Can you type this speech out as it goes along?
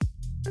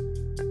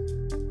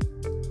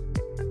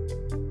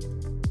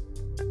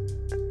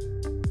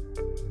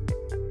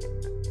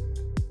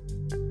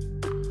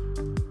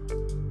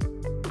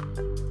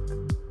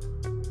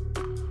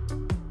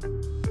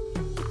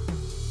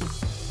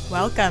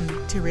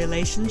Welcome to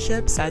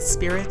Relationships as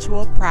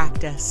Spiritual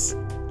Practice,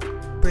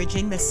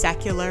 Bridging the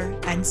Secular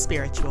and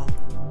Spiritual,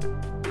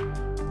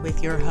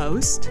 with your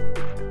host,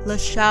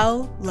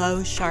 Lachelle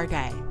Lowe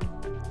Charday,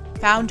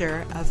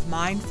 founder of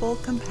Mindful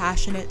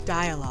Compassionate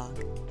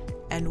Dialogue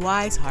and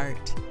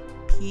Wiseheart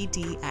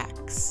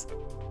PDX.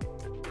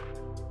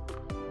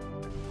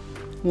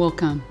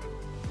 Welcome.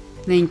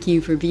 Thank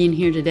you for being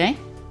here today.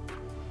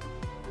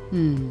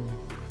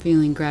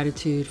 Feeling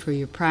gratitude for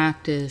your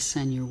practice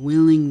and your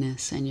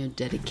willingness and your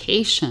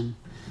dedication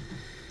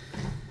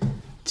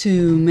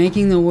to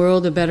making the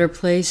world a better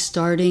place,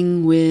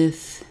 starting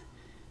with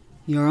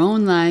your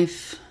own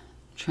life,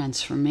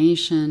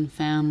 transformation,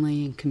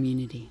 family, and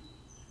community.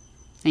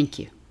 Thank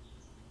you.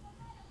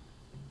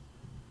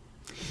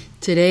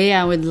 Today,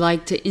 I would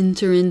like to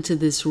enter into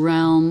this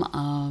realm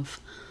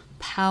of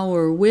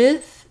power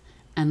with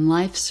and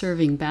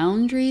life-serving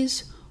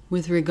boundaries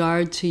with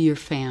regard to your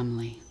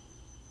family.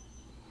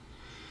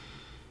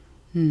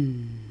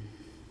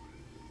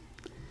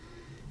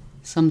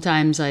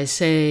 Sometimes I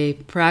say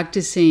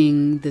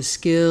practicing the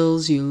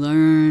skills you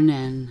learn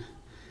and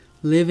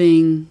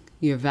living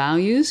your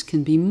values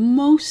can be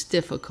most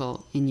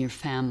difficult in your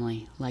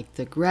family, like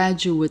the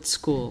graduate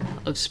school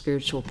of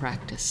spiritual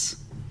practice.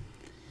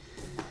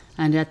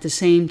 And at the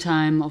same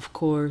time, of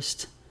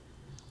course,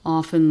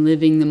 often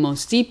living the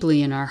most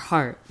deeply in our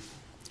heart,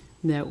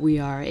 that we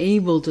are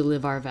able to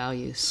live our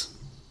values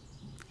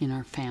in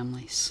our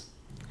families.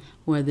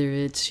 Whether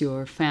it's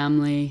your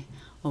family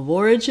of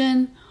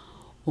origin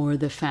or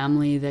the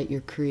family that you're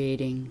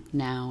creating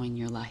now in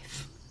your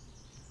life.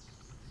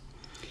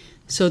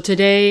 So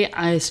today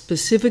I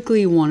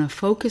specifically want to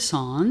focus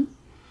on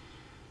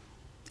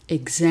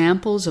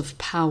examples of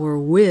power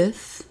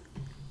with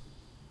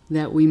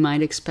that we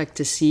might expect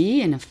to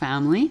see in a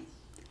family.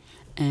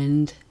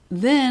 And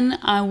then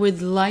I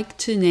would like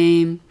to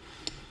name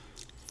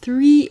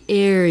 3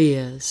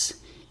 areas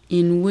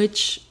in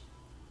which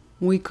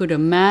we could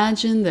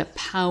imagine that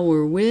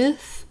power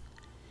with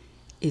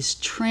is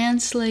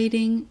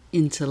translating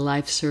into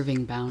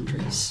life-serving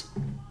boundaries.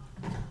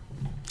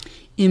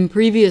 In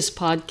previous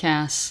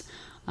podcasts,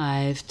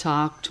 I've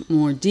talked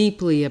more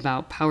deeply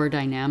about power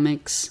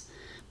dynamics,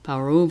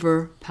 power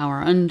over, power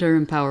under,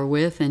 and power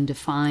with, and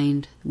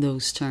defined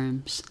those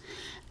terms.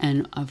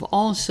 And I've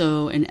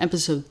also, in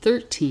episode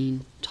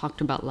 13,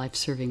 talked about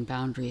life-serving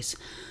boundaries.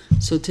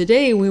 So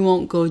today we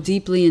won't go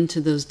deeply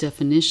into those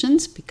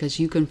definitions because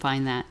you can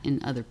find that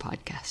in other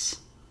podcasts.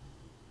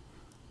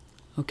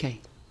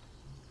 Okay,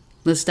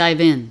 let's dive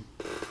in.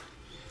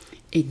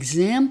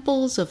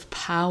 Examples of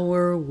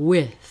power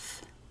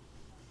with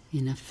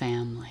in a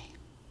family.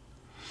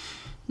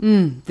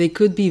 They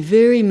could be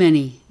very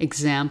many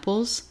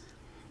examples,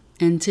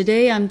 and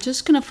today I'm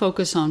just going to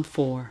focus on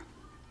 4.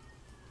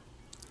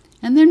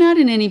 And they're not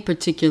in any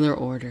particular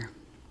order.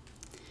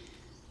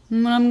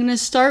 I'm going to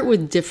start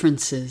with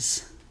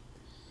differences.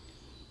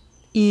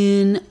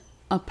 In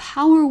a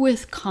power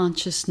with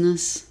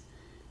consciousness,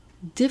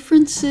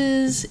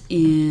 differences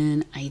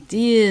in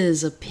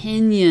ideas,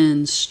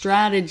 opinions,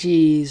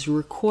 strategies,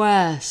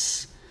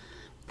 requests,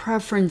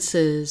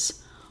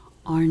 preferences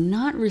are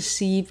not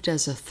received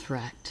as a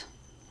threat.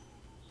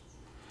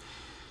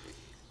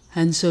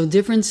 And so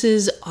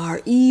differences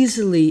are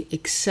easily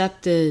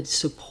accepted,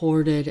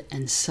 supported,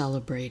 and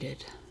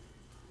celebrated.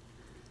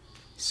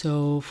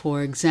 So,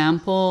 for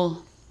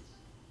example,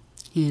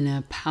 in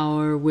a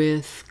power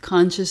with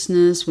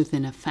consciousness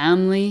within a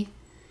family,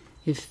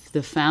 if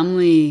the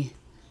family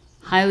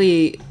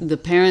the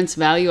parents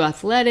value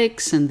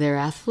athletics and they're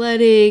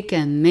athletic,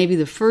 and maybe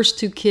the first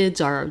 2 kids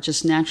are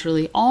just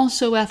naturally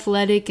also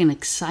athletic and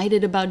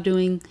excited about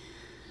doing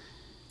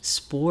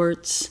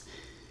sports,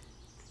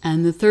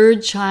 and the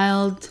 3rd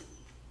child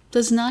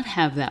does not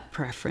have that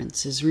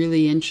preference, is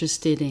really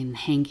interested in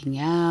hanging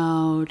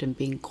out and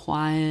being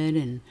quiet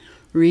and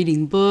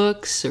reading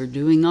books or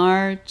doing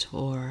art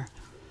or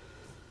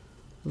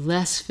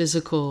less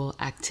physical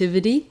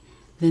activity,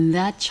 then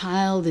that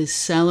child is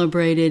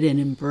celebrated and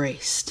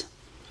embraced.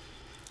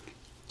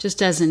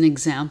 Just as an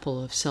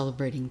example of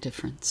celebrating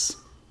difference.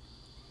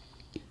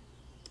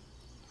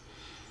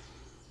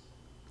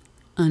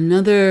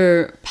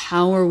 Another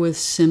power with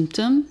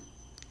symptom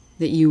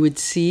that you would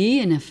see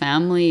in a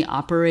family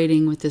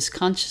operating with this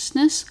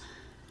consciousness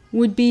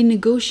would be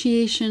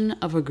negotiation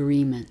of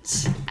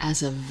agreements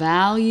as a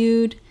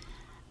valued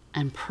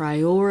and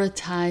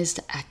prioritized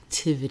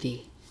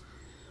activity.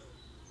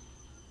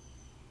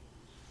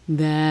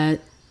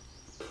 That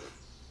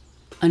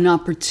an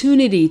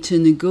opportunity to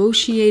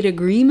negotiate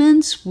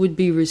agreements would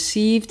be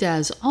received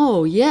as,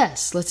 oh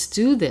yes, let's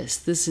do this.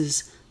 This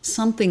is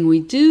something we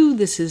do.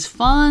 This is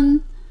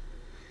fun.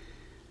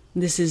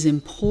 This is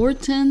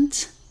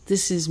important.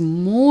 This is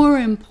more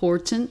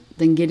important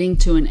than getting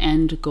to an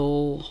end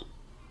goal,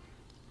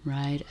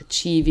 right?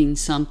 Achieving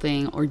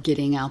something or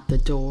getting out the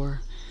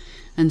door.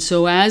 And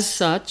so as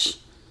such,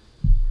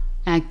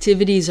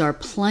 activities are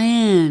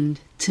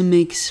planned to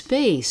make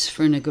space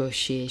for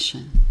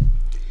negotiation.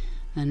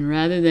 And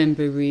rather than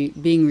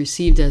being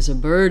received as a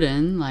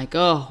burden, like,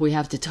 oh, we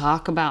have to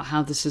talk about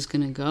how this is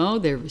going to go,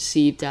 they're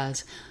received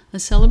as a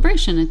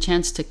celebration, a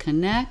chance to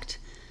connect,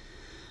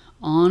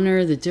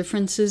 honor the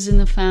differences in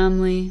the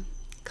family,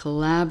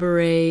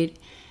 collaborate,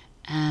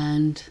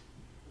 and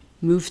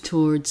move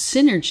towards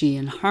synergy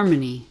and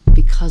harmony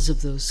because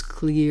of those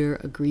clear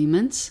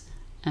agreements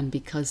and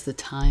because the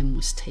time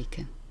was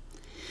taken.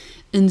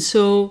 And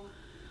so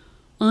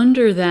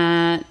under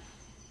that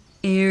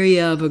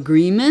area of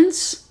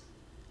agreements,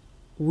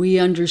 we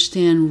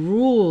understand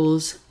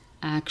rules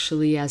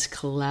actually as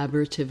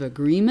collaborative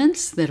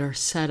agreements that are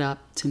set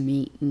up to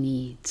meet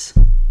needs.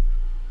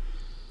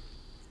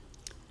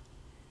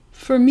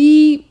 For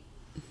me,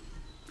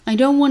 I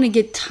don't want to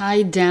get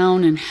tied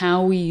down in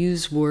how we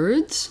use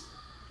words.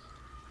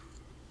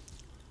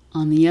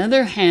 On the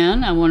other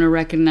hand, I want to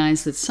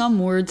recognize that some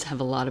words have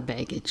a lot of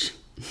baggage.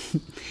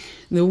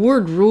 The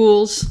word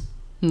rules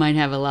might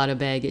have a lot of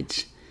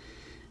baggage.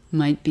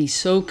 Might be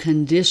so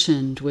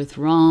conditioned with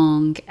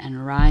wrong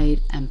and right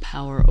and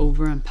power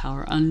over and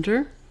power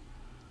under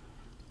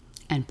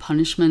and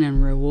punishment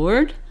and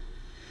reward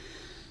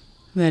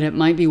that it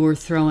might be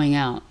worth throwing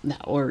out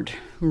that word,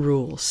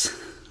 rules.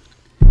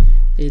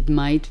 It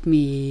might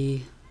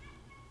be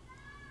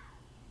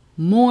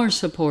more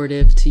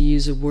supportive to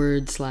use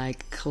words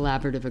like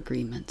collaborative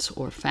agreements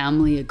or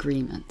family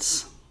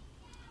agreements.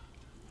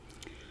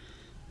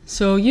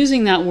 So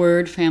using that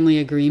word, family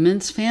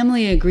agreements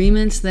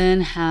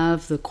then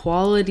have the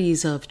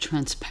qualities of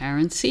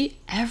transparency.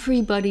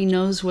 Everybody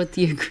knows what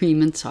the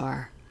agreements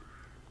are.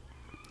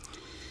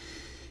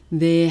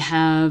 They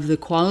have the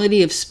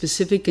quality of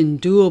specific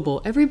and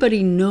doable.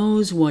 Everybody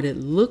knows what it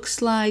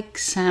looks like,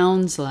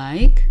 sounds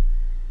like,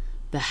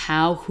 the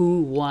how, who,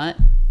 what,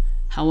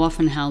 how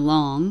often, how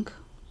long,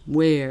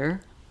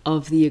 where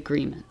of the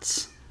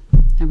agreements.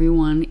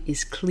 Everyone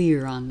is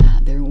clear on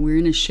that. We're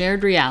in a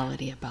shared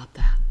reality about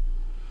that.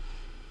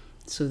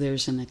 So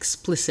there's an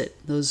explicit,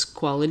 those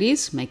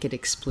qualities make it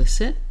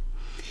explicit.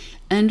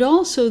 And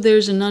also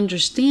there's an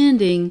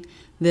understanding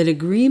that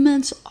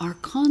agreements are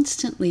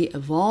constantly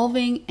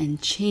evolving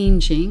and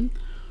changing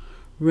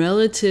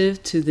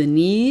relative to the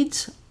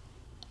needs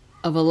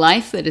of a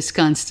life that is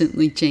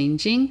constantly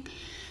changing,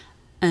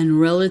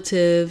 and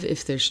relative,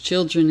 if there's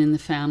children in the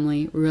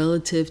family,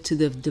 relative to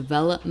the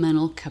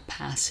developmental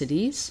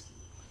capacities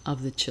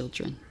of the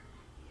children.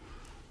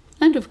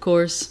 And of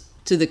course,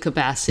 to the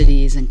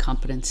capacities and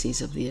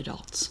competencies of the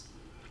adults.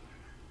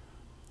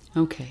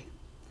 Okay,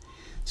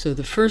 so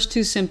the first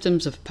two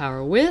symptoms of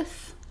power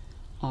with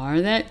are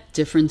that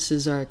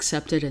differences are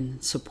accepted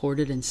and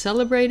supported and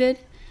celebrated,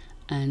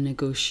 and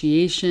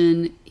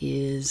negotiation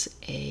is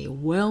a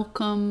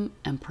welcome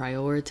and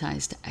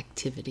prioritized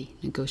activity,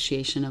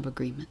 negotiation of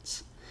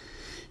agreements.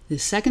 The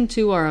second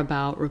two are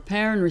about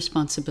repair and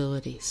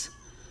responsibilities.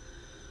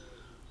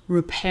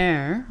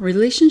 Repair,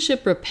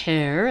 relationship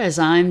repair, as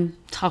I'm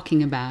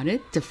talking about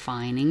it,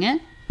 defining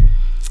it,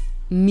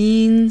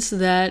 means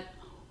that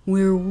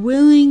we're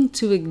willing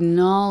to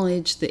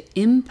acknowledge the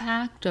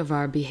impact of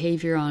our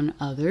behavior on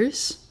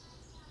others,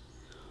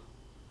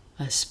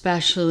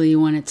 especially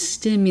when it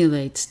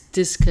stimulates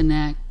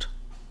disconnect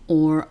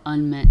or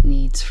unmet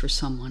needs for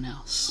someone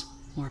else,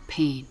 or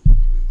pain.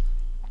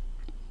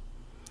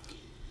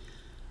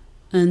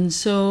 And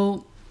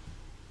so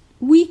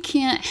we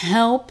can't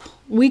help,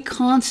 we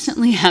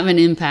constantly have an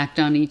impact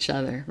on each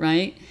other,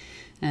 right?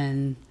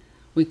 And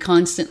we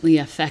constantly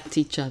affect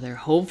each other.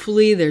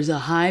 Hopefully there's a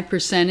high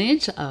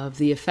percentage of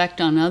the effect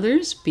on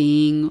others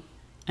being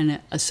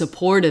a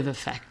supportive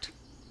effect.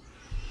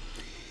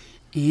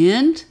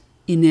 And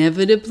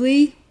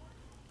inevitably,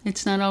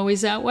 it's not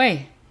always that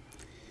way.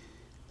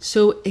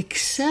 So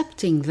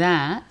accepting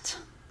that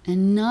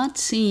and not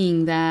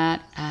seeing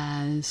that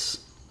as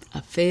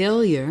a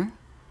failure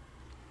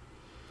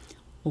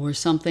or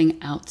something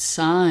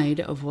outside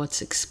of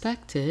what's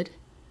expected,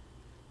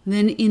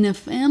 then in a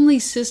family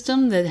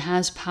system that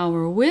has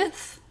power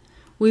with,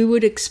 we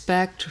would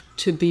expect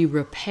to be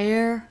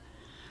repair,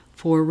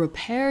 for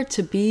repair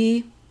to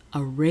be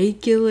a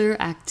regular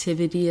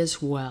activity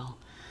as well,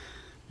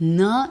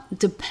 not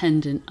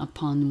dependent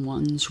upon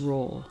one's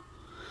role.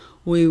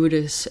 We would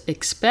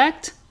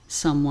expect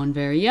someone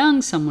very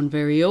young, someone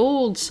very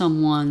old,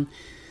 someone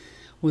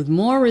with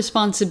more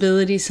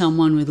responsibility,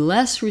 someone with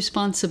less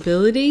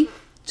responsibility,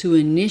 to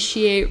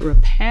initiate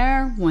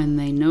repair when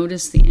they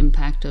notice the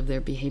impact of their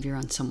behavior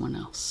on someone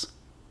else.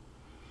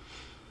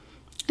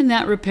 And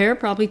that repair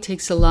probably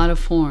takes a lot of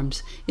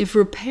forms. If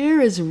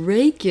repair is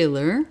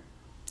regular,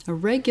 a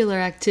regular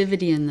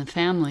activity in the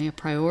family, a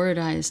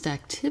prioritized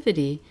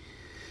activity,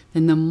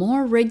 then the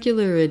more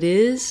regular it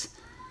is,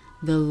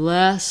 the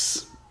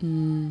less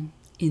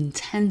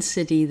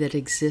intensity that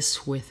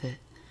exists with it,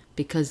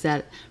 because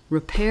that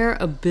repair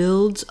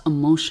builds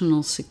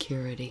emotional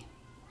security.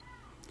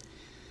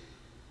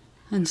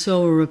 And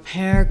so a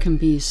repair can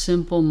be a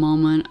simple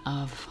moment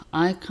of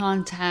eye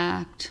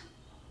contact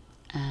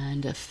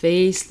and a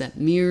face that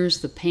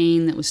mirrors the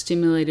pain that was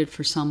stimulated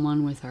for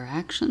someone with our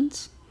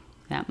actions.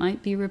 That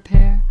might be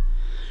repair.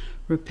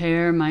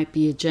 Repair might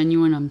be a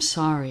genuine "I'm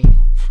sorry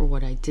for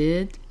what I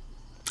did.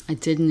 I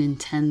didn't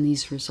intend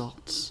these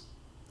results."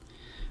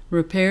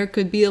 Repair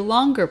could be a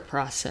longer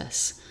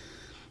process.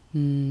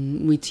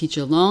 We teach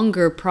a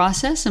longer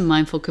process in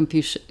mindful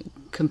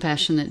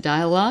compassionate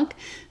dialogue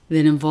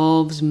that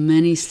involves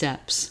many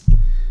steps.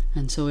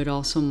 And so it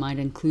also might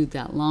include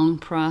that long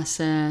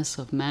process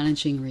of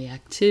managing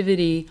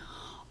reactivity,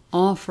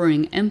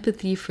 offering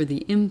empathy for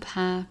the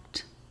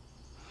impact,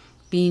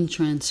 being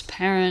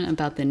transparent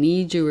about the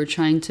needs you were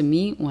trying to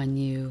meet when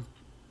you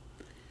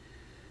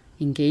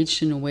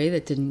engaged in a way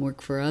that didn't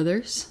work for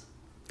others,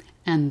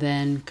 and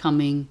then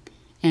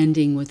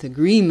ending with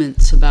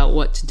agreements about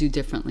what to do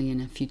differently in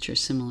a future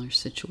similar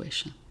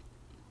situation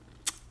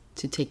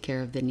to take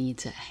care of the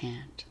needs at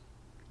hand.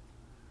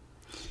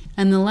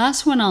 And the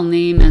last one I'll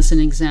name as an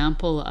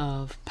example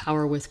of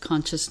power with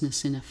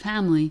consciousness in a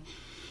family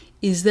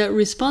is that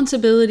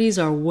responsibilities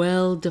are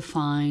well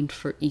defined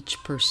for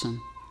each person,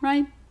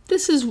 right?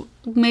 This is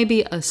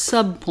maybe a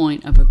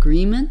sub-point of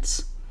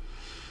agreements,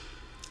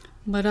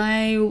 but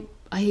I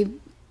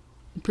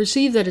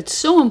perceive that it's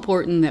so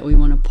important that we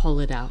want to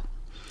pull it out.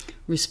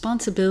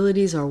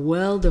 Responsibilities are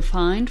well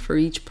defined for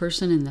each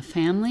person in the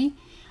family.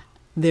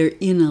 They're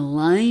in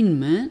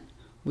alignment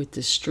with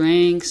the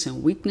strengths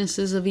and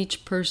weaknesses of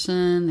each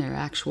person, their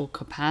actual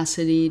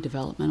capacity,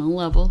 developmental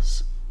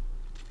levels.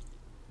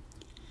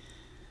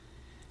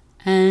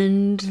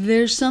 And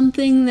there's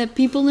something that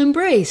people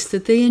embrace,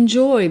 that they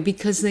enjoy,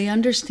 because they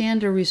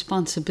understand a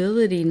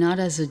responsibility not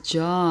as a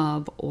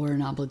job or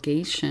an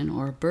obligation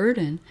or a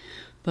burden,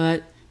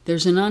 but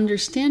there's an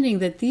understanding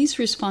that these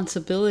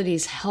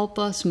responsibilities help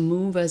us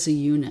move as a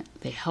unit.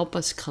 They help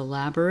us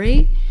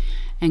collaborate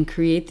and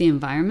create the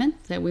environment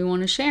that we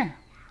want to share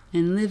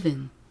and live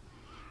in.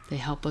 They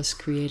help us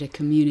create a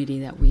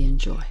community that we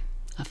enjoy,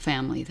 a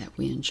family that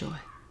we enjoy.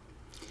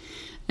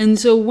 And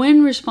so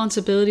when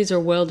responsibilities are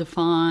well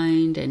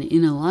defined and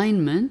in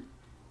alignment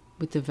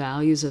with the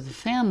values of the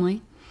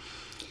family,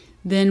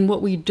 then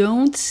what we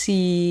don't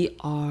see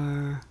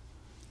are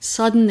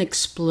sudden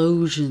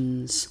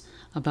explosions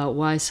about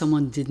why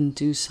someone didn't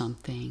do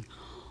something,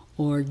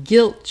 or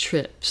guilt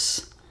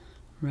trips,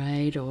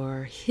 right?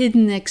 Or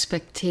hidden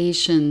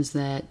expectations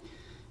that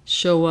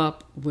show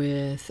up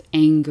with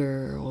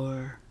anger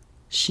or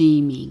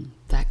shaming,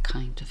 that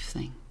kind of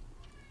thing.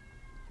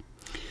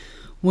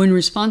 When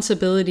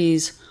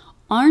responsibilities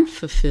aren't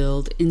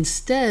fulfilled,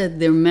 instead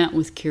they're met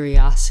with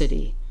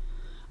curiosity.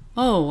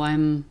 Oh,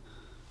 I'm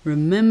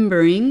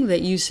remembering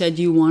that you said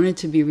you wanted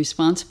to be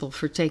responsible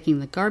for taking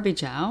the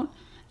garbage out,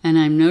 and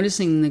I'm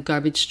noticing the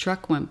garbage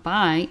truck went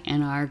by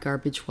and our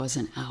garbage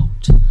wasn't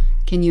out.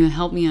 Can you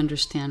help me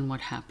understand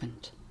what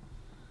happened?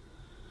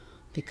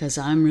 Because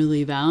I'm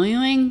really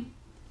valuing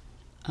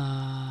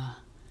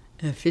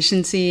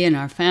efficiency in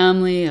our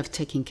family, of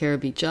taking care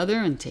of each other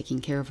and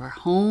taking care of our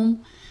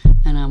home,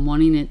 and I'm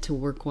wanting it to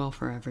work well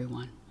for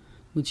everyone.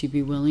 Would you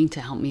be willing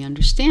to help me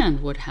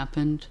understand what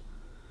happened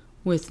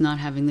with not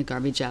having the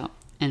garbage out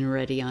and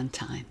ready on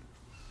time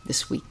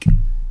this week?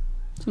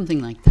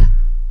 Something like that.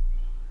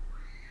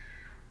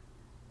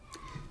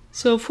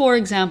 So 4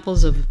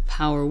 examples of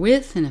power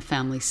with in a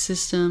family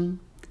system.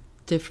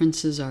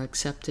 Differences are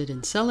accepted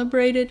and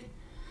celebrated.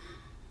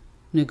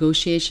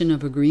 Negotiation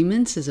of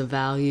agreements is a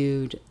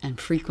valued and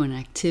frequent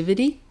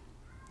activity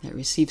that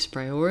receives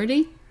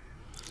priority.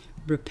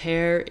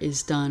 Repair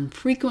is done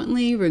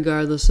frequently,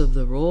 regardless of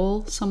the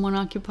role someone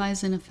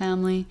occupies in a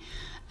family,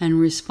 and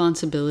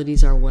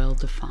responsibilities are well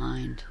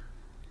defined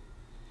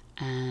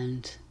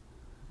and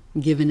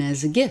given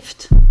as a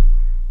gift.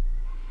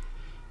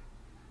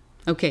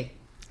 Okay,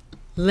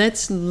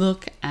 let's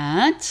look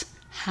at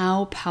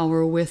how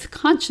power with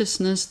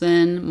consciousness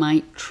then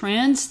might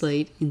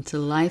translate into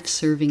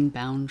life-serving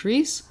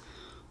boundaries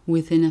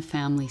within a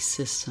family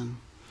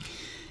system.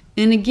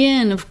 And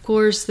again, of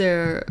course,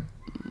 there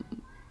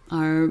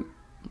are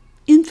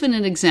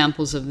infinite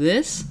examples of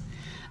this,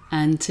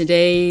 and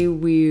today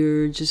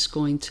we're just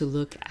going to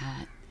look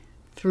at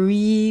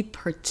 3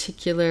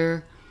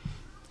 particular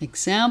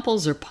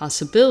examples or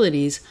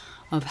possibilities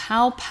of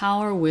how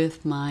power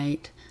with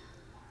might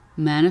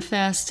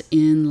manifest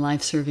in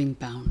life-serving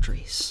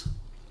boundaries.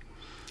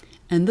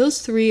 And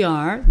those 3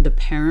 are the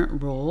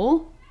parent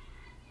role.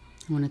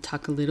 I want to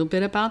talk a little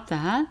bit about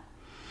that.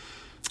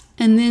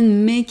 And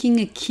then making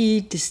a key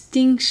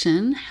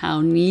distinction,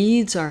 how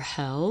needs are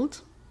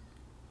held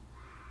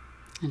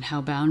and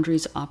how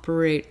boundaries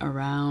operate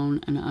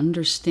around an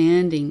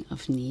understanding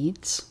of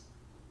needs,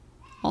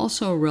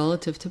 also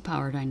relative to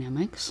power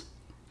dynamics.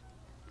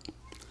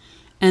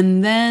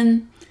 And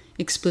then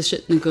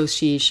explicit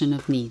negotiation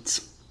of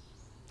needs.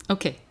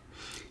 Okay,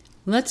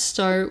 let's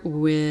start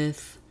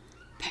with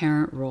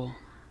parent role.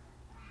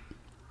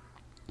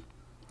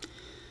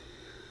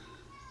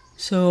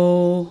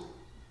 So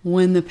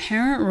when the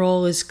parent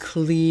role is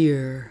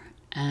clear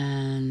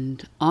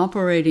and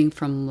operating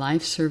from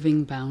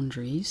life-serving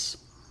boundaries,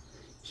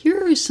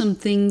 here are some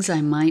things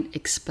I might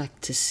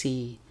expect to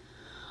see.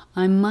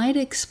 I might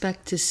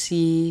expect to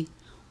see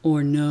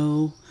or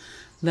know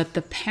that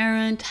the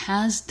parent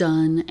has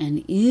done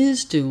and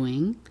is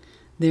doing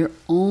their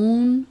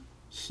own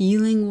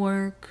healing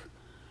work,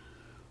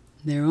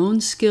 their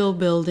own skill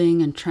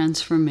building and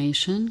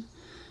transformation,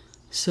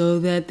 so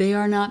that they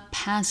are not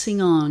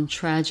passing on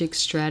tragic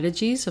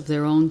strategies of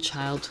their own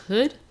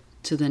childhood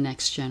to the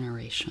next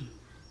generation.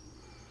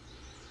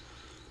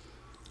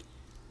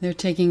 They're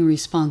taking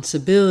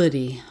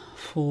responsibility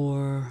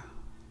for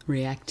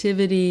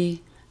reactivity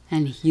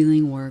and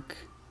healing work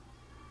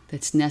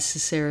that's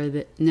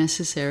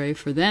necessary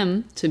for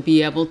them to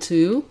be able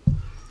to,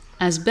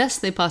 as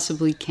best they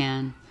possibly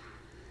can,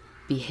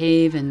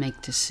 behave and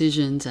make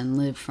decisions and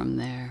live from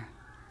their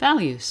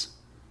values,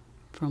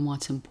 from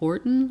what's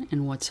important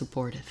and what's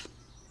supportive.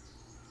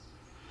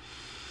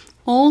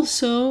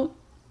 Also,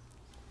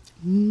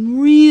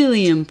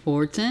 really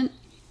important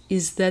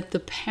is that the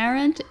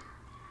parent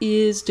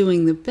is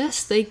doing the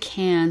best they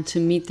can to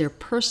meet their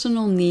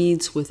personal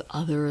needs with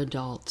other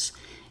adults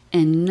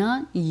and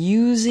not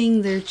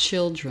using their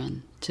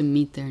children to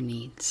meet their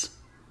needs.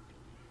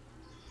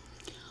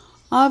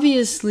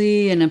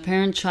 Obviously, in a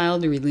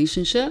parent-child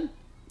relationship,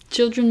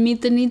 children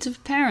meet the needs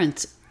of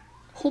parents.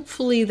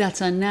 Hopefully,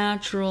 that's a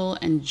natural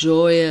and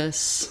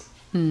joyous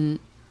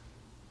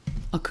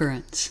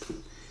occurrence.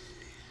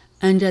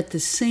 And at the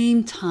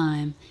same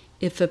time,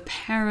 if a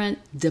parent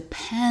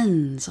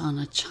depends on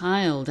a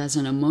child as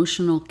an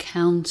emotional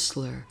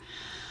counselor,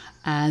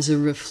 as a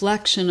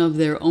reflection of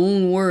their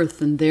own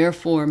worth, and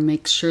therefore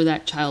makes sure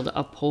that child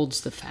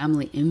upholds the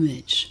family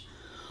image,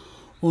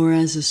 or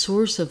as a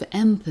source of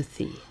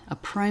empathy, a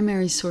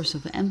primary source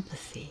of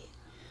empathy,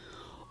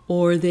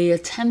 or they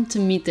attempt to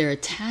meet their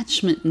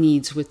attachment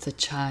needs with the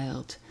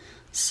child,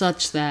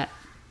 such that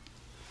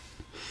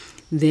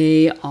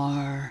they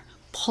are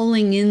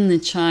pulling in the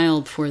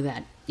child for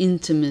that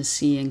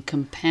intimacy and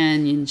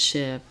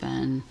companionship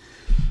and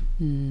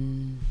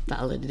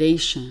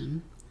validation.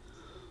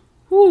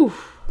 Whew.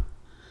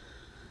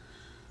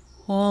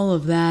 All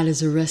of that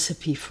is a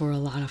recipe for a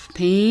lot of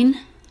pain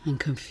and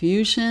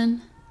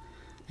confusion,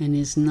 and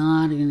is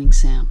not an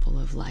example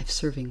of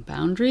life-serving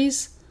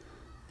boundaries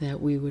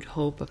that we would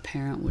hope a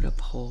parent would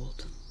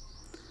uphold.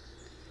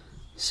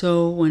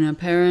 So when a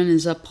parent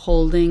is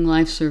upholding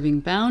life-serving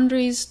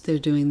boundaries, they're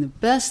doing the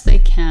best they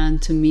can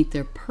to meet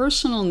their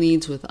personal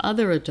needs with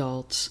other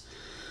adults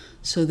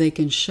so they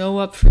can show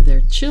up for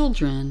their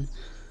children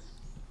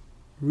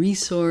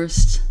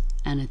resourced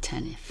and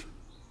attentive.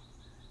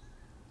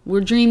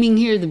 We're dreaming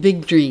here the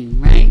big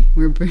dream, right?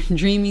 We're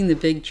dreaming the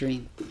big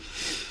dream.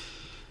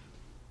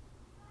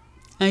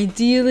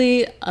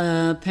 Ideally,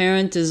 a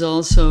parent is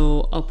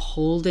also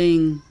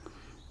upholding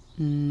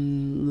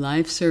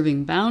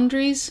life-serving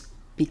boundaries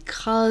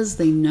because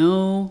they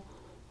know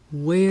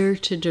where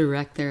to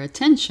direct their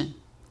attention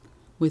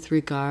with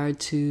regard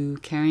to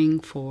caring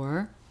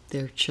for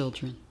their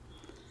children.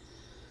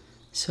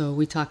 So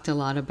we talked a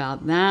lot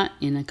about that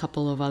in a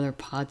couple of other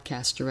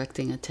podcasts,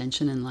 directing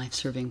attention and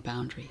life-serving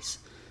boundaries.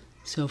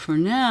 So for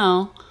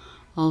now,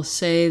 I'll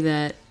say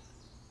that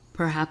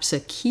perhaps a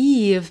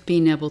key of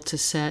being able to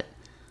set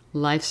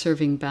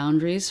life-serving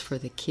boundaries for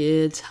the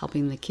kids,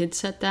 helping the kids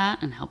set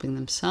that and helping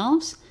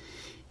themselves,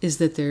 is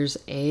that there's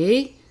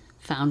a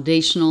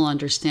foundational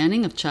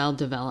understanding of child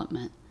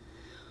development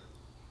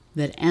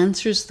that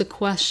answers the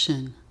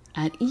question,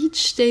 at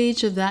each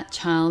stage of that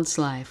child's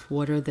life,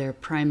 what are their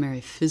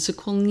primary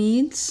physical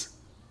needs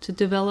to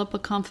develop a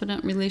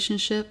confident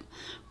relationship,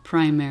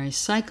 primary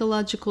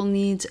psychological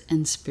needs,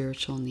 and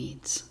spiritual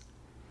needs.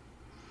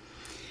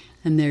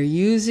 And they're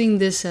using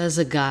this as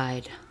a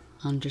guide,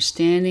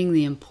 understanding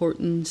the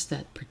importance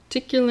that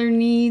particular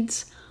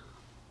needs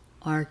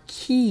are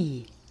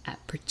key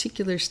at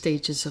particular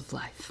stages of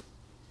life.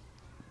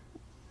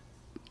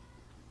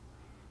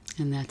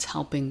 And that's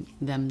helping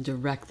them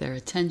direct their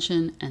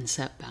attention and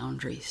set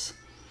boundaries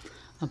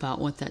about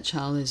what that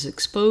child is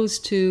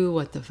exposed to,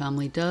 what the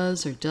family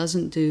does or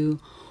doesn't do,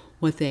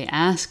 what they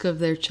ask of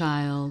their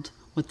child,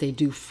 what they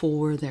do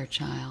for their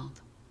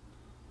child.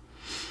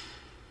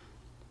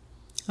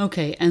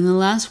 Okay, and the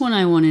last one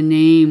I want to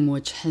name,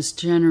 which has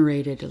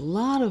generated a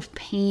lot of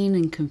pain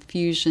and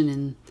confusion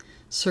in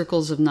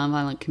circles of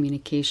nonviolent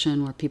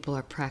communication where people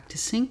are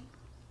practicing.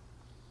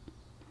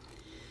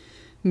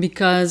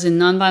 Because in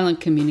nonviolent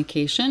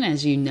communication,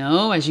 as you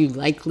know, as you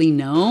likely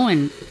know,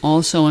 and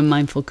also in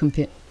mindful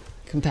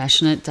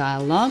compassionate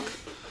dialogue,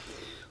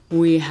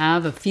 we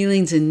have a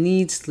feelings and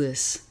needs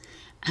list.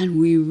 And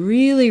we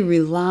really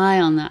rely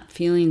on that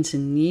feelings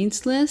and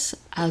needs list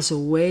as a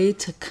way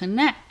to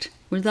connect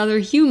with other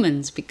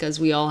humans, because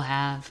we all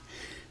have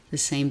the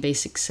same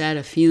basic set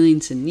of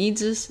feelings and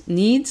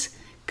needs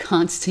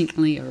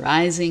constantly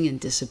arising and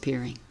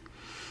disappearing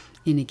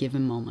in a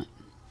given moment.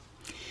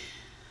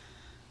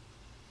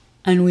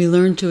 And we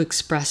learn to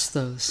express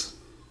those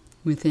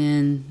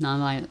within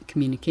nonviolent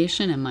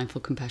communication and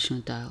mindful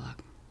compassionate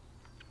dialogue.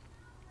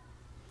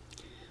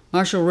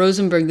 Marshall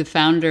Rosenberg, the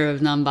founder of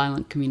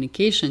nonviolent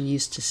communication,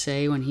 used to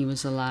say when he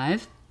was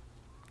alive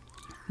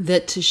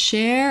that to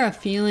share a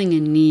feeling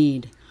and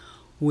need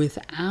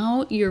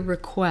without your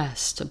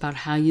request about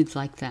how you'd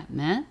like that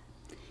met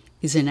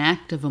is an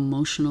act of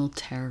emotional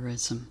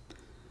terrorism.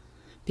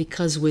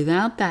 Because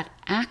without that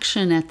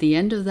action at the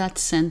end of that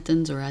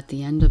sentence or at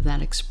the end of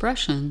that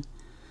expression,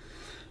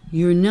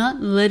 you're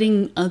not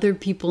letting other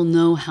people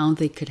know how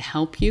they could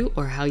help you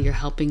or how you're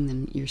helping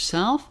them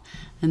yourself.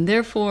 And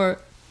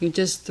therefore, you're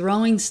just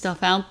throwing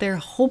stuff out there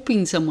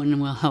hoping someone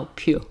will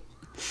help you.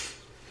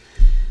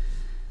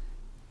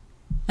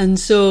 And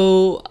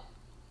so,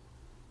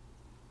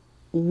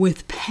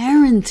 with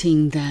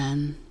parenting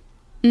then,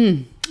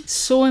 it's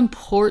so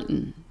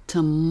important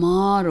to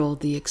model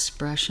the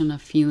expression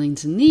of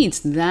feelings and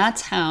needs.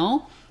 That's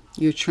how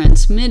you're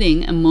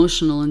transmitting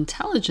emotional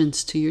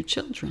intelligence to your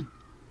children.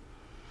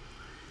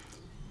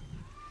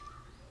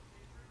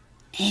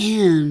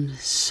 And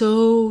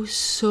so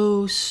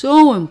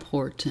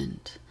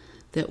important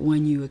that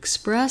when you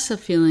express a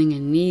feeling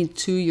and need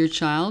to your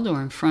child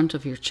or in front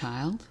of your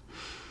child,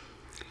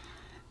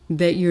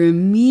 that you're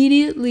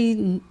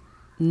immediately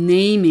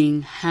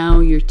naming how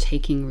you're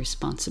taking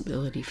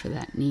responsibility for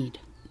that need.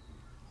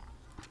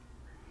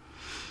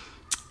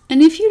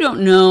 And if you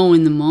don't know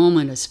in the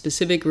moment a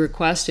specific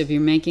request if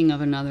you're making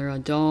of another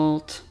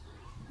adult,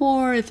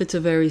 or if it's a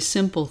very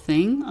simple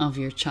thing of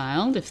your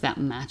child, if that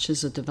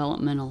matches a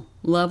developmental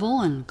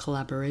level and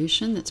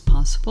collaboration that's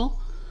possible,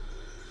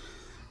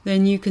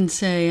 then you can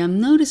say, I'm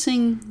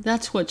noticing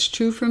that's what's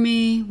true for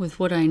me with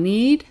what I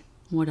need,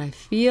 what I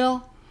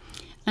feel,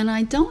 and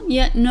I don't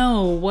yet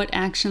know what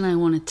action I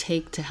want to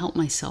take to help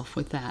myself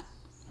with that.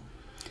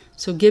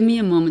 So give me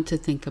a moment to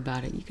think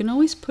about it. You can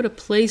always put a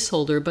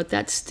placeholder, but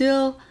that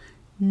still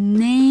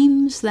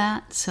names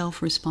that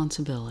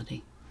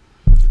self-responsibility.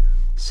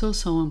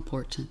 So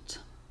important.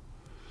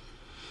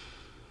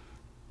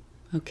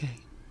 Okay.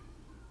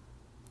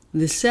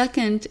 The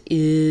second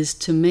is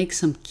to make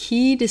some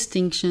key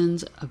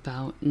distinctions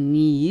about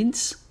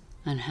needs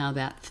and how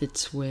that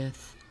fits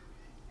with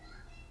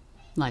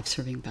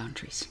life-serving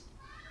boundaries.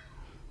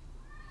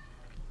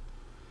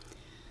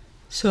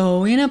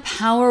 So in a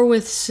power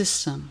with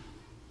system,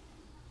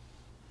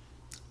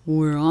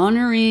 we're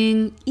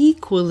honoring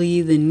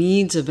equally the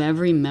needs of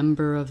every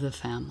member of the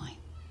family.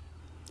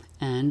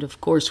 And of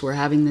course, we're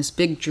having this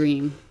big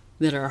dream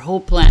that our whole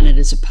planet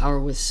is a power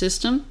with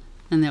system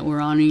and that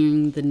we're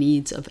honoring the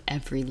needs of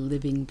every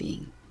living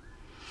being.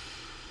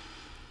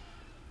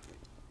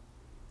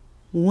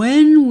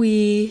 When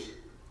we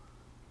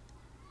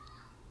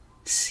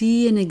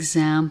see an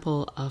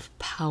example of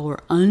power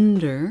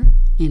under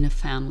in a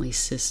family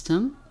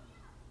system,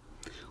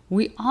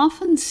 we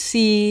often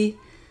see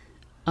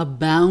a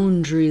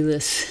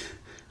boundaryless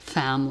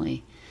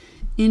family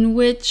in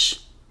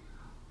which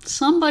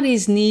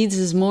somebody's needs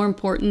is more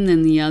important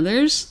than the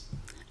others,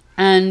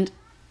 and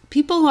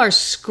people are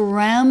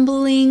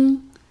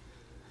scrambling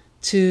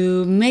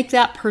to make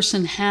that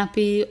person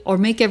happy or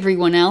make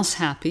everyone else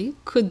happy.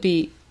 Could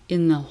be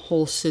in the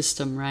whole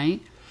system,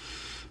 right?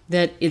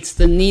 That it's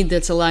the need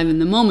that's alive in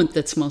the moment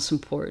that's most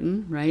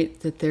important, right?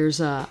 That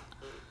there's I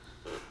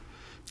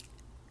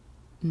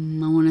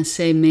want to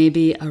say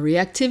maybe a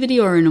reactivity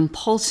or an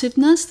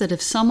impulsiveness, that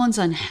if someone's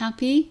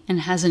unhappy and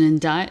has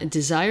a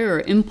desire or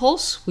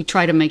impulse, we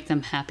try to make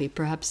them happy.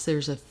 Perhaps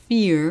there's a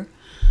fear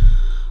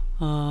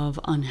of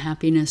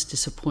unhappiness,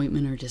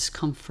 disappointment, or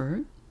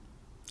discomfort.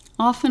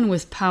 Often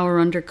with power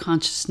under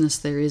consciousness,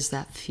 there is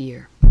that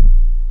fear.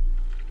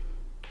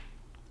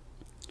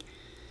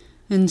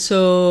 And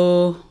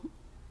so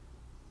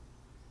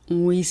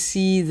we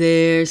see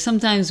there,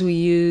 sometimes we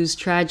use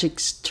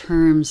tragic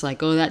terms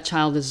like, oh, that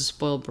child is a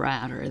spoiled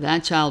brat, or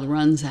that child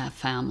runs that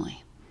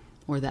family,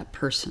 or that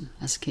person,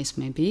 as the case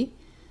may be.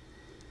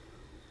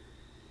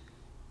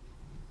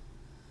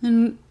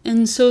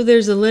 And so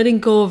there's a letting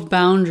go of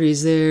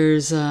boundaries.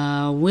 There's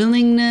a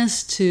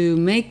willingness to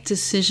make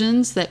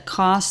decisions that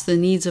cost the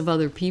needs of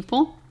other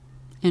people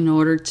in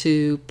order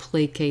to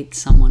placate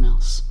someone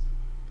else.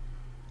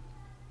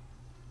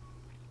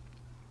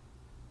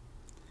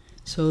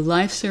 So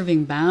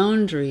life-serving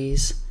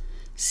boundaries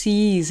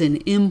sees an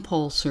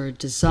impulse or a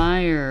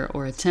desire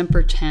or a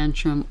temper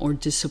tantrum or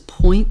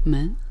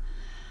disappointment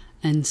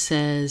and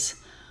says,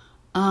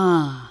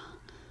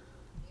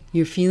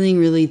 you're feeling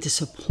really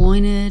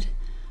disappointed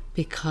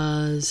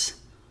because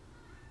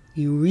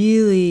you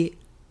really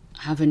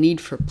have a need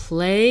for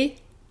play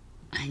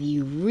and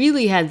you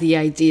really had the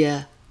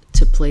idea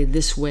to play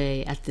this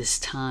way at this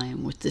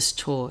time with this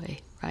toy,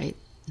 right?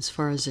 As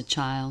far as a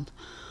child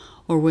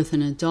or with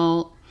an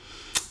adult.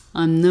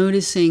 I'm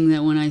noticing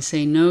that when I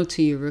say no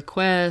to your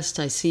request,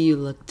 I see you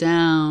look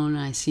down,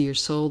 I see your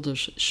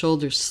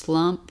shoulders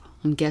slump.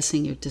 I'm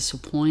guessing you're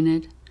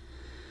disappointed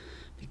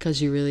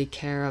because you really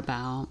care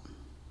about,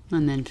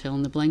 and then fill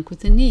in the blank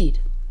with the need.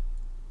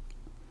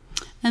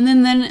 And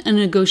then a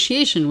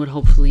negotiation would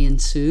hopefully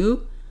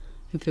ensue,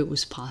 if it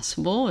was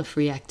possible, if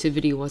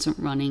reactivity wasn't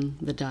running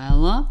the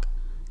dialogue,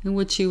 in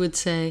which you would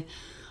say,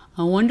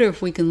 I wonder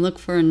if we can look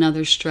for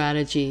another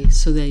strategy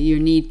so that your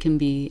need can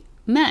be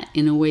met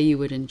in a way you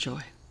would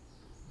enjoy.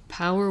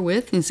 Power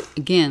with is,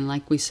 again,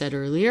 like we said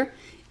earlier,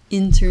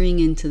 entering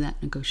into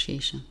that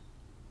negotiation.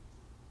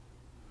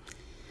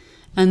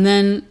 And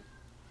then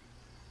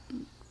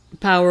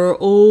Power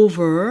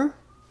over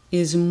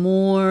is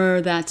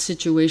more that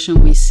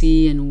situation we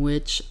see in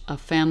which a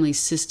family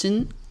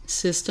system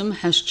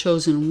has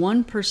chosen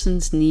one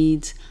person's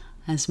needs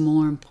as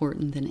more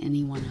important than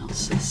anyone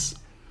else's.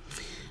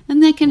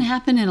 And that can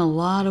happen in a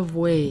lot of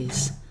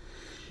ways.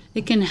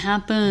 It can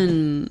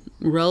happen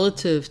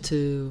relative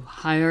to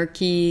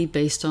hierarchy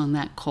based on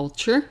that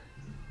culture,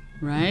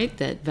 right?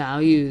 That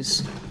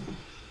values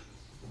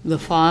the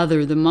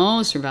father the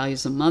most, or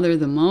values the mother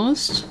the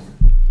most,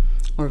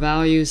 or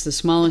values the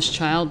smallest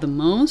child the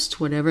most,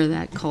 whatever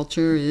that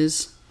culture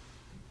is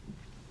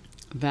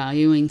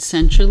valuing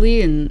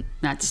centrally, and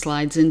that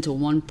slides into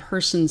one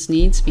person's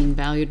needs being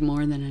valued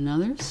more than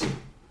another's.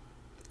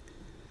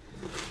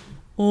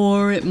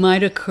 Or it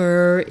might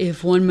occur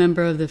if one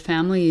member of the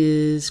family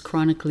is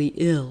chronically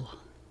ill,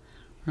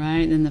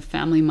 right? Then the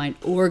family might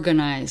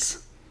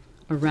organize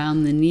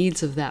around the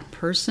needs of that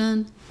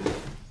person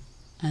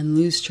and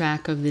lose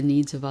track of the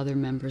needs of other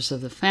members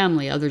of the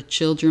family. Other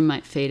children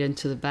might fade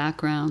into the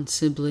background,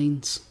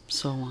 siblings,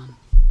 so on.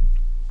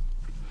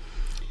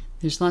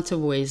 There's lots of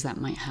ways that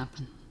might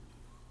happen.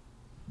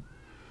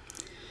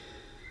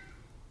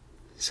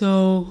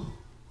 So,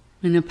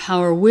 in a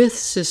power with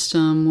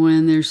system,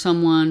 when there's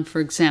someone,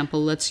 for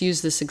example, let's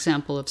use this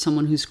example of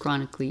someone who's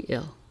chronically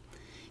ill.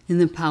 In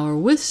the power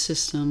with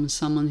system,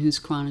 someone who's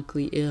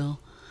chronically ill,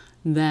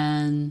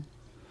 then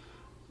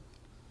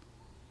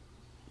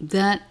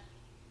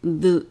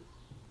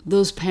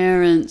those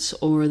parents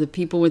or the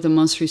people with the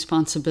most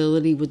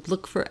responsibility would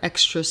look for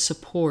extra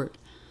support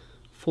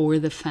for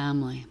the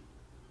family.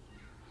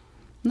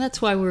 And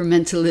that's why we're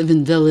meant to live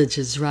in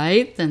villages,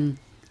 right? And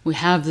we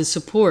have the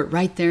support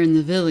right there in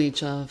the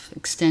village of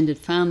extended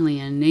family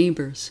and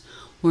neighbors.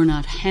 We're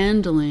not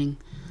handling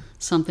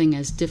something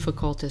as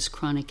difficult as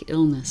chronic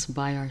illness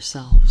by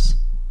ourselves.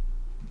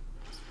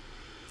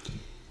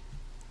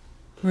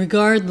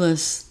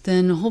 Regardless,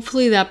 then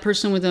hopefully that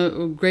person with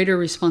a greater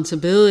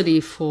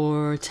responsibility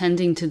for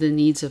tending to the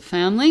needs of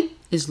family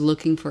is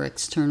looking for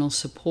external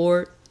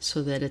support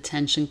so that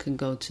attention can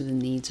go to the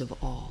needs of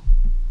all.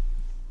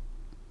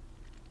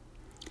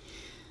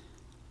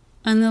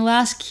 And the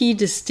last key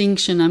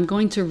distinction, I'm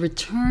going to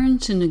return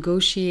to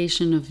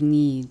negotiation of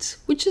needs,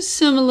 which is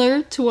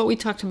similar to what we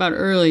talked about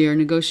earlier,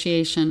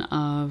 negotiation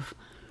of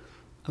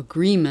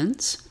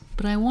agreements,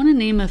 but I want to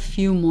name a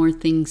few more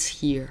things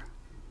here.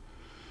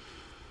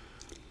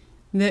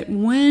 That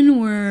when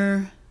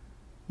we're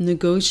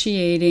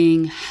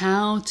negotiating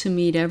how to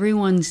meet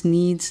everyone's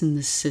needs in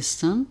the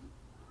system,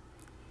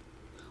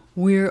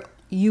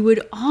 you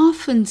would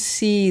often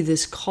see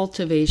this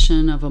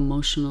cultivation of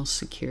emotional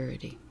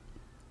security.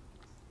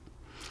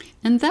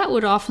 And that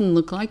would often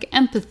look like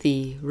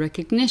empathy,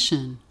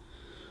 recognition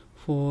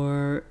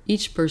for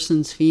each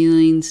person's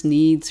feelings,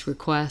 needs,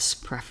 requests,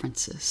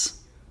 preferences,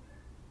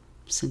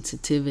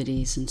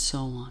 sensitivities, and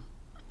so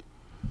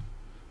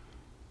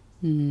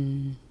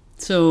on.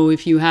 So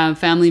if you have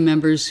family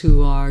members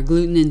who are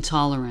gluten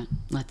intolerant,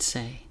 let's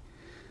say,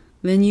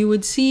 then you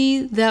would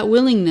see that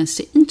willingness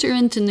to enter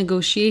into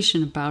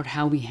negotiation about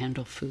how we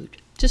handle food,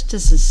 just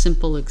as a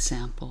simple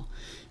example.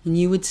 And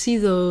you would see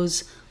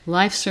those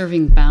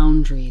life-serving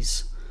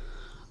boundaries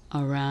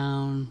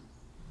around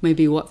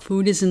maybe what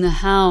food is in the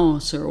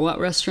house or what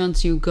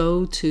restaurants you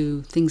go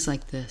to, things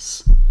like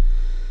this.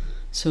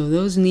 So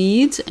those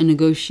needs and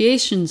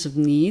negotiations of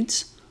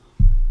needs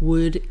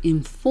would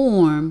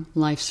inform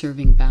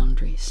life-serving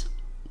boundaries.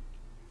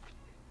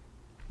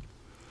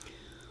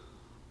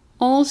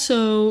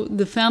 Also,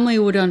 the family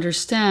would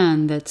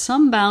understand that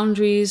some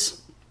boundaries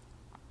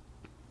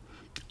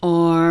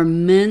are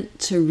meant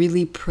to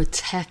really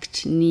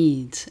protect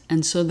needs,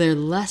 and so they're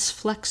less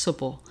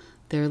flexible,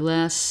 they're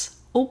less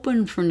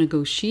open for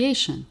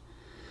negotiation.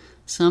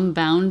 Some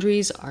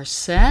boundaries are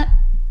set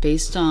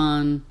based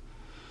on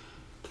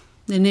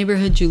the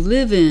neighborhood you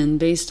live in,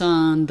 based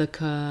on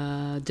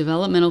the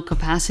developmental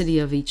capacity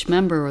of each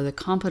member or the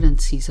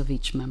competencies of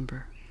each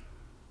member,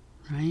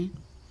 right?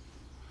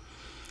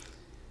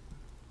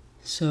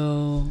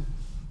 So,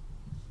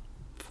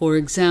 for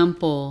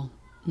example,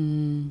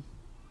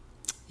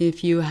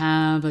 if you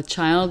have a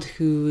child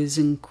who is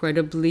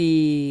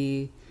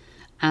incredibly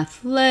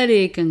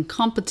athletic and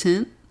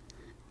competent,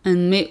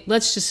 and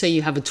let's just say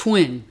you have a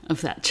twin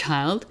of that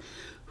child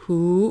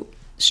who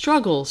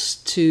struggles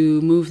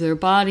to move their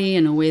body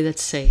in a way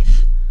that's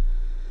safe,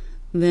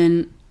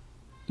 then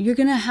you're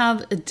going to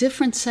have a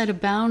different set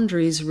of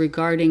boundaries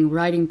regarding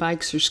riding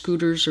bikes or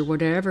scooters or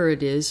whatever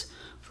it is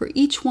for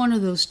each one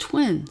of those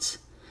twins.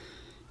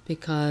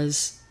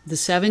 Because the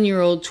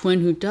 7-year-old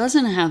twin who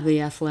doesn't have the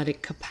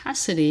athletic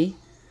capacity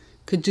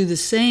could do the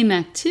same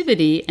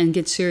activity and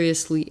get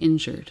seriously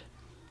injured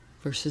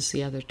versus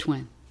the other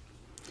twin.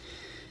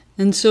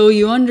 And so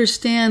you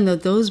understand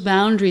that those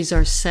boundaries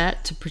are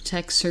set to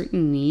protect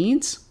certain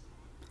needs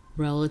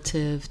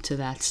relative to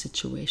that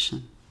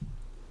situation.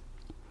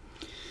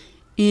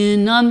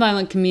 In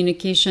nonviolent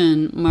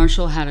communication,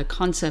 Marshall had a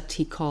concept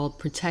he called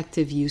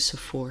protective use of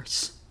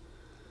force.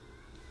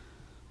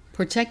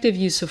 Protective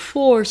use of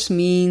force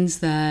means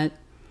that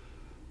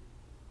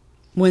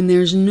when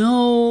there's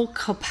no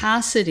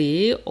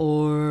capacity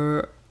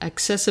or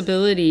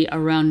accessibility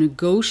around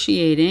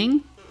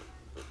negotiating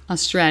a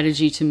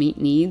strategy to meet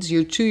needs,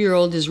 your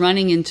 2-year-old is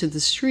running into the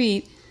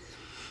street,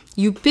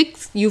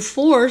 you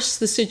force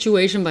the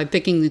situation by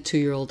picking the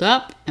 2-year-old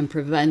up and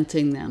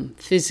preventing them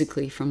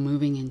physically from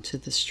moving into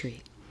the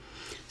street.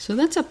 So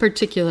that's a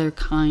particular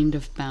kind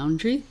of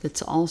boundary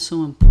that's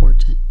also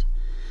important.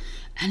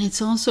 And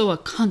it's also a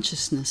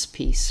consciousness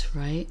piece,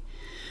 right?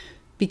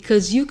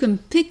 Because you can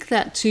pick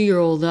that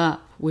 2-year-old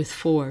up with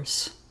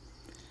force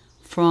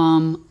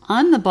from,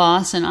 I'm the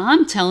boss and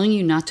I'm telling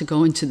you not to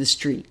go into the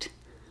street.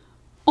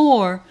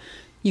 Or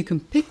you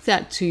can pick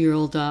that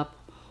 2-year-old up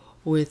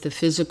with the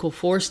physical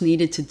force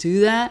needed to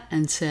do that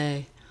and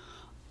say,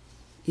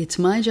 it's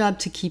my job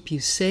to keep you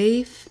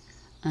safe,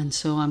 and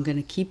so I'm going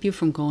to keep you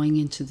from going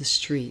into the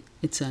street.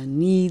 It's a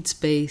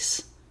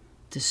needs-based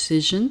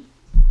decision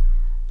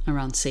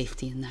around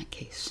safety in that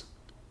case.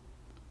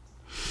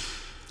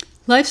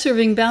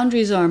 Life-serving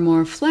boundaries are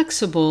more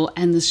flexible,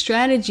 and the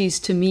strategies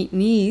to meet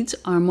needs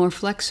are more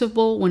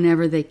flexible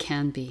whenever they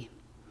can be.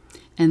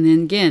 And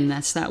then again,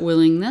 that's that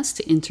willingness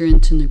to enter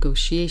into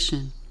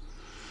negotiation.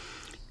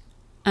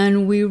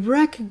 And we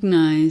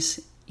recognize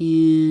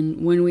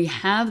when we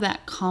have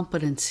that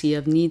competency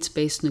of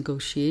needs-based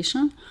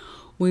negotiation,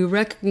 we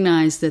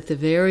recognize that the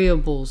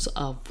variables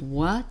of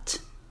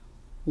what,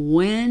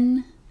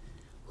 when,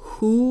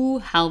 who,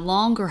 how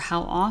long, or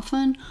how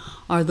often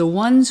are the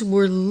ones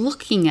we're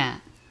looking at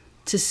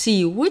to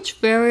see which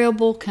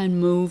variable can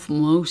move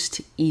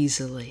most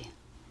easily.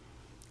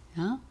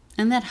 Yeah?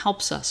 And that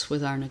helps us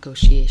with our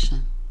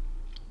negotiation.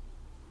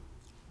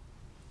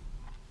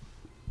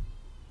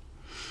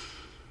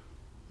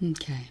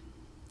 Okay.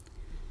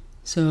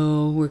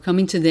 So we're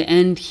coming to the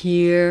end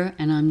here,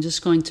 and I'm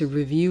just going to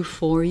review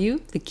for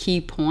you the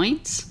key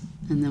points,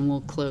 and then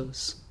we'll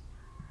close.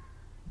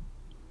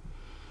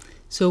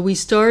 So we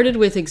started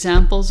with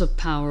examples of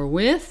power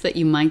with that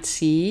you might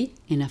see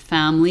in a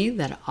family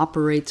that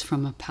operates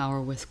from a power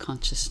with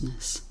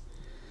consciousness.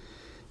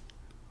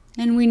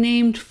 And we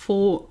named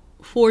four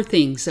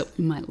things that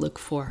we might look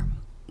for.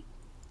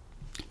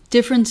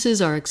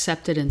 Differences are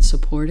accepted and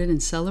supported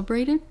and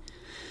celebrated.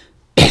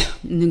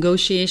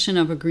 Negotiation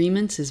of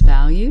agreements is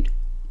valued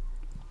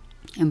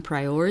and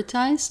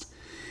prioritized.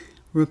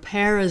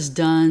 Repair is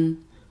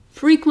done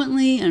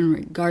frequently and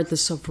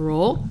regardless of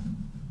role.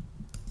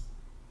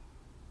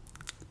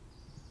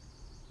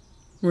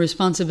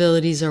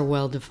 Responsibilities are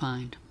well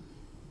defined.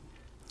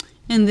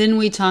 And then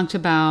we talked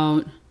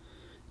about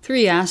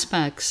 3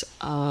 aspects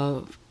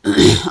of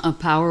a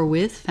power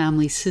with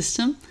family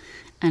system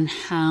and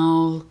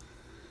how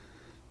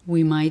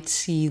we might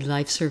see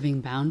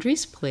life-serving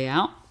boundaries play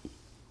out.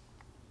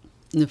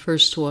 And the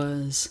first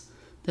was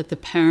that the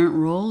parent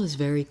role is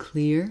very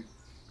clear.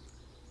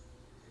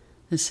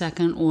 The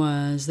second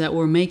was that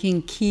we're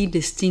making key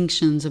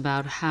distinctions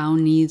about how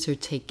needs are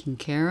taken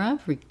care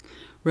of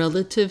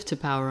relative to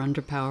power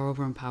under, power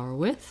over, and power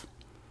with.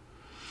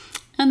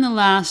 And the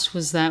last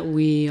was that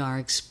we are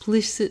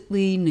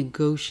explicitly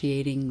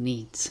negotiating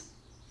needs.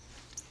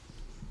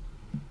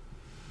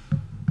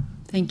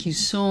 Thank you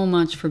so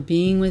much for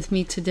being with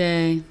me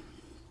today.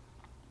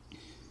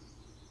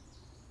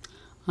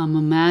 I'm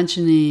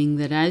imagining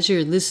that as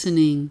you're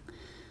listening,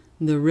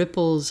 the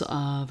ripples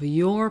of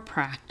your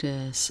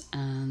practice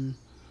and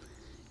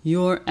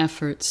your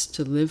efforts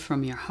to live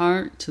from your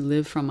heart, to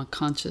live from a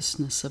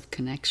consciousness of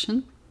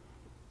connection,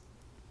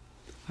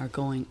 are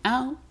going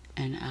out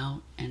and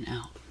out and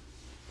out.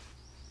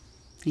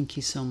 Thank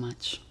you so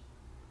much.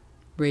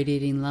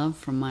 Radiating love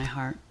from my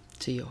heart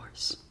to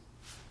yours.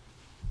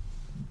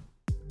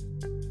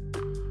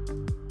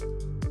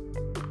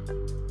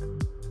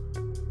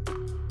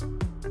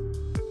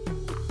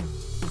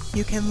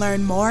 You can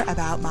learn more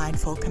about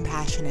Mindful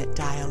Compassionate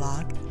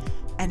Dialogue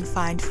and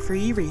find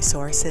free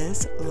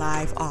resources,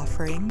 live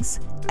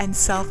offerings, and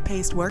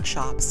self-paced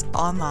workshops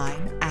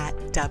online at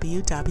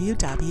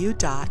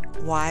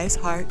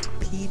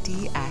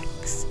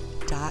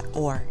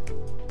www.wiseheartpdx.org.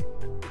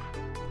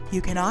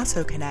 You can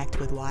also connect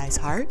with Wise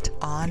Heart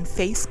on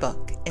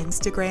Facebook,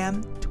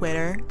 Instagram,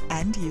 Twitter,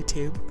 and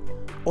YouTube,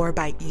 or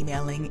by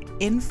emailing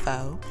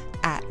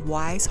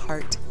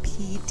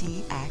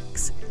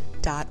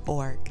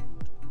info@wiseheartpdx.org.